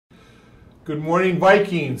Good morning,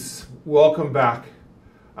 Vikings. Welcome back.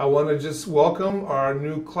 I want to just welcome our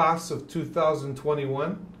new class of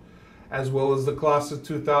 2021, as well as the class of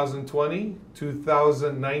 2020,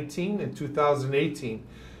 2019, and 2018.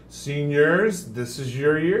 Seniors, this is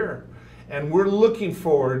your year. And we're looking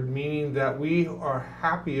forward, meaning that we are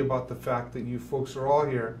happy about the fact that you folks are all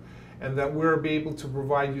here and that we're able to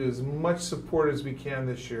provide you as much support as we can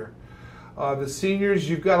this year. The seniors,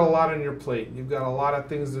 you've got a lot on your plate. You've got a lot of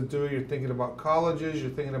things to do. You're thinking about colleges, you're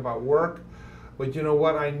thinking about work. But you know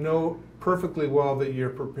what? I know perfectly well that you're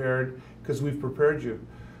prepared because we've prepared you.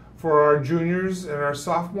 For our juniors and our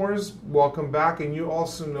sophomores, welcome back. And you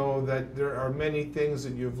also know that there are many things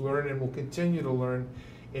that you've learned and will continue to learn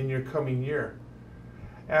in your coming year.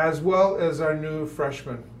 As well as our new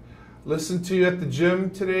freshmen. Listened to you at the gym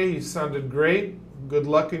today. You sounded great. Good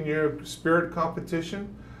luck in your spirit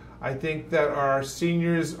competition. I think that our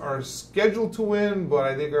seniors are scheduled to win, but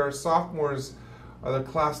I think our sophomores are the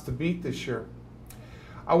class to beat this year.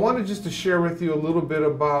 I wanted just to share with you a little bit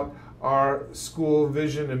about our school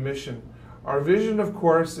vision and mission. Our vision, of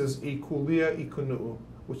course, is Ikulia Ikunuu,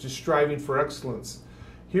 which is striving for excellence.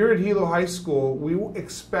 Here at Hilo High School, we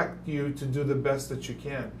expect you to do the best that you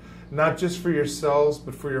can, not just for yourselves,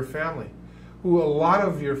 but for your family, who a lot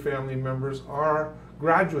of your family members are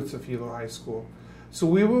graduates of Hilo High School. So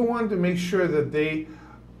we will want to make sure that they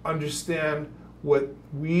understand what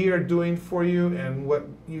we are doing for you and what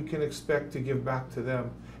you can expect to give back to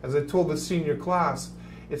them. As I told the senior class,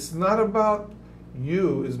 it's not about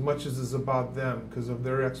you as much as it's about them because of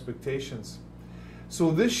their expectations. So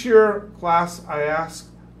this year, class, I ask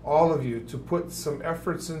all of you to put some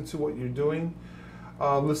efforts into what you're doing.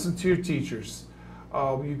 Listen to your teachers.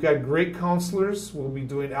 You've got great counselors. We'll be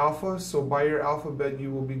doing alpha, so by your alphabet you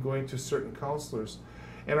will be going to certain counselors.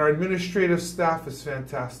 And our administrative staff is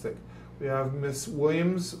fantastic. We have Miss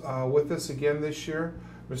Williams with us again this year,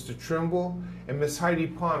 Mr. Trimble, and Miss Heidi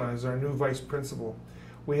Pana is our new vice principal.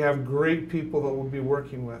 We have great people that we'll be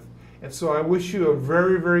working with. And so I wish you a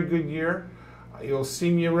very, very good year. You'll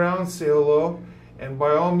see me around, say hello, and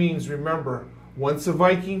by all means remember, once a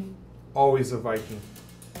Viking, always a Viking.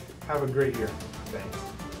 Have a great year.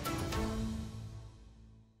 Thanks.